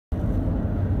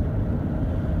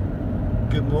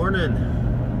Good morning.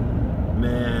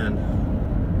 Man,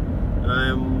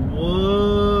 I'm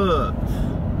whooped.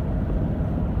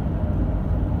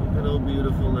 Look at old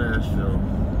beautiful Nashville.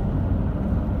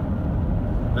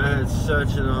 I had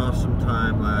such an awesome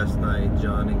time last night,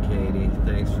 John and Katie.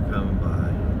 Thanks for coming by.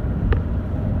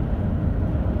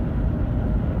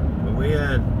 But we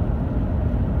had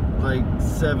like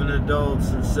 7 adults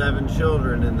and 7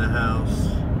 children in the house.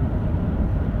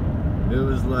 It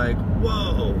was like,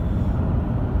 whoa,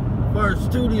 Fart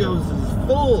Studios is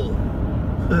full.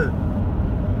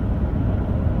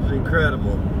 It's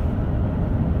incredible.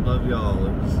 Love y'all.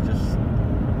 It was just,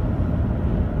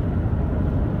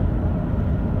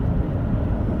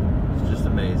 it's just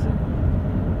amazing.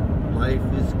 Life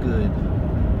is good.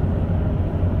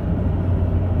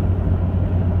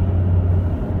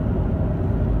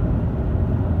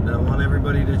 I want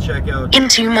everybody to check out. In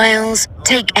 2 miles,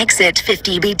 take exit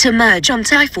 50B to merge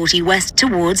onto I-40 west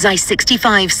towards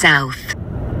I-65 south.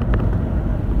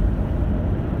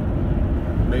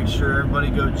 Make sure everybody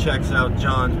go checks out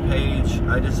John's page.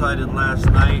 I decided last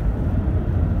night,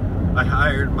 I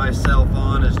hired myself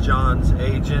on as John's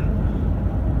agent.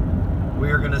 We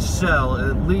are going to sell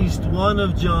at least one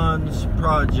of John's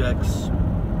projects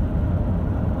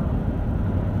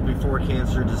before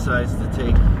cancer decides to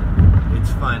take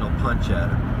its final punch at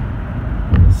him.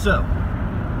 So,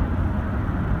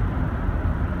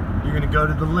 you're going to go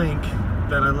to the link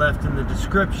that I left in the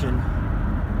description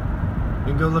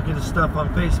and go look at his stuff on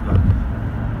Facebook.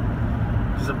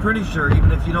 Because I'm pretty sure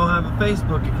even if you don't have a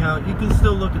Facebook account, you can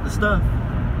still look at the stuff.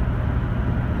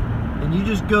 And you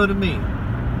just go to me.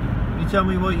 You tell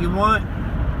me what you want.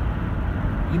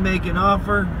 You make an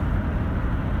offer.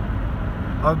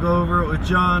 I'll go over it with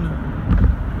John.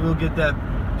 We'll get that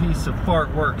piece of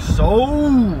fart work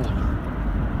sold.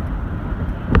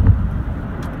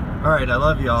 Alright, I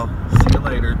love y'all. See you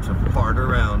later to fart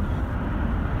around.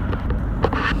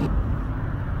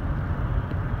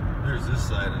 There's this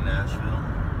side of Nashville.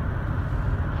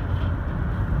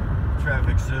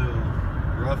 Traffic's so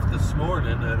rough this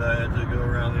morning that I had to go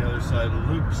around the other side of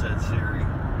the loop, said Siri.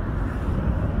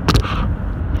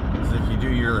 So if you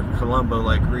do your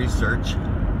Columbo-like research,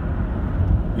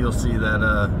 you'll see that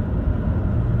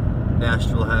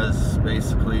Nashville has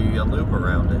basically a loop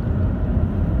around it.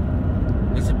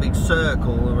 It's a big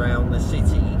circle around the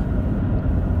city.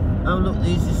 Oh look,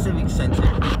 there's the Civic Center.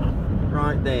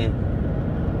 Right there.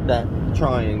 That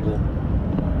triangle.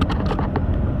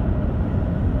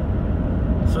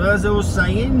 So as I was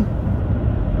saying,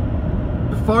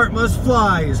 the Fart Must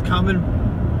Fly is coming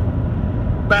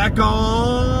back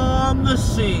on the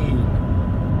scene.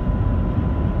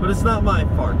 But it's not my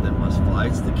fart that must fly.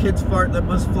 It's the kid's fart that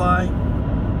must fly.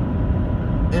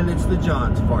 And it's the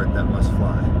John's fart that must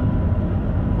fly.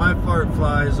 My fart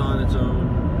flies on its own.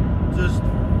 Just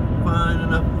fine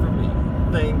enough for me.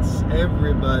 Thanks,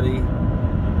 everybody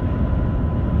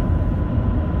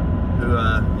who,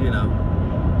 you know,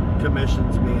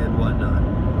 commissions me and whatnot.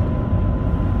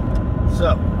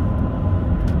 So,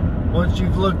 once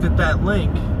you've looked at that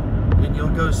link, and you'll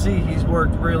go see he's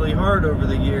worked really hard over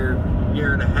the year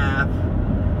and a half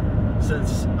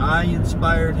since I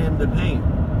inspired him to paint.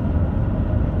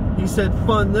 He said,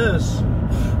 fund this.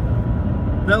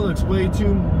 That looks way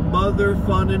too mother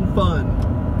fun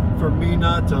for me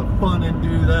not to fun and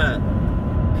do that.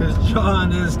 Because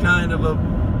John is kind of a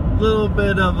little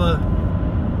bit of a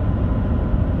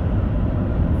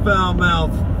foul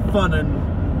mouth funnin'.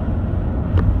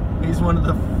 He's one of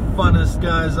the funnest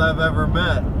guys I've ever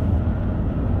met.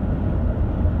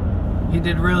 He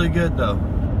did really good though.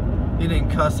 He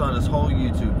didn't cuss on his whole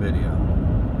YouTube video.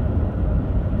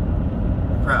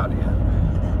 Proud of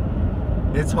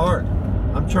you. It's hard.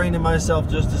 I'm training myself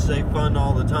just to say fun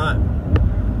all the time.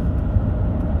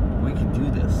 We can do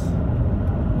this.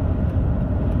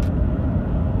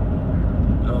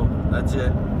 Oh, that's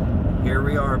it. Here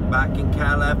we are back in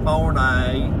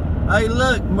California. Hey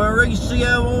look,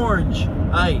 Mauricio Orange.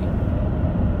 Hey,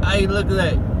 look at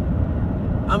that.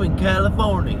 I'm in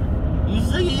California. You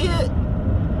see it?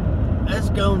 That's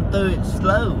going through it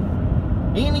slow.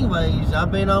 Anyways,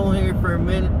 I've been on here for a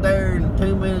minute there and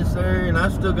 2 minutes there, and I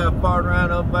still got fart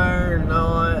around up there and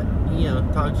all that. You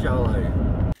know, talk to y'all later.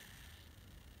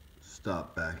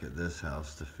 Stop back at this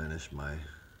house to finish my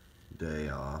day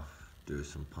off. Do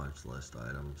some punch list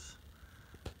items.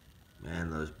 Man,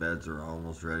 those beds are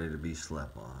almost ready to be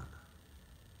slept on.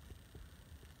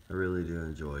 I really do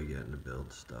enjoy getting to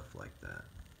build stuff like that.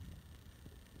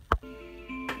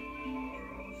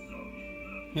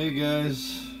 Hey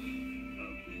guys.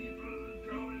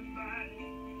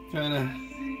 Kinda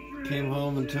came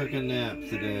home and took a nap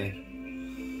today.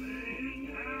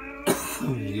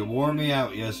 You wore me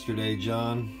out yesterday,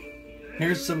 John.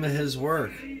 Here's some of his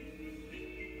work.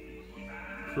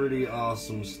 Pretty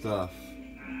awesome stuff.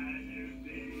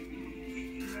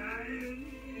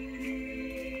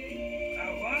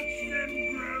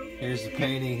 Here's the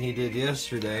painting he did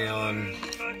yesterday on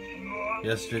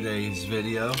yesterday's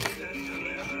video.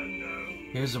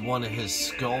 Here's one of his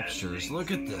sculptures.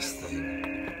 Look at this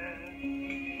thing.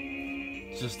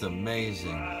 It's just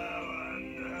amazing.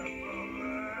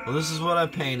 Well, this is what I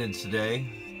painted today.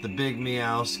 The Big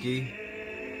Meowski.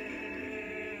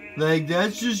 Like,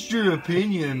 that's just your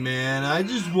opinion, man. I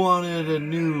just wanted a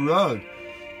new rug.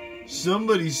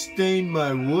 Somebody stained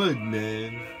my wood,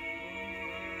 man.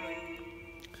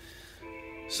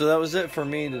 So that was it for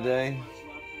me today.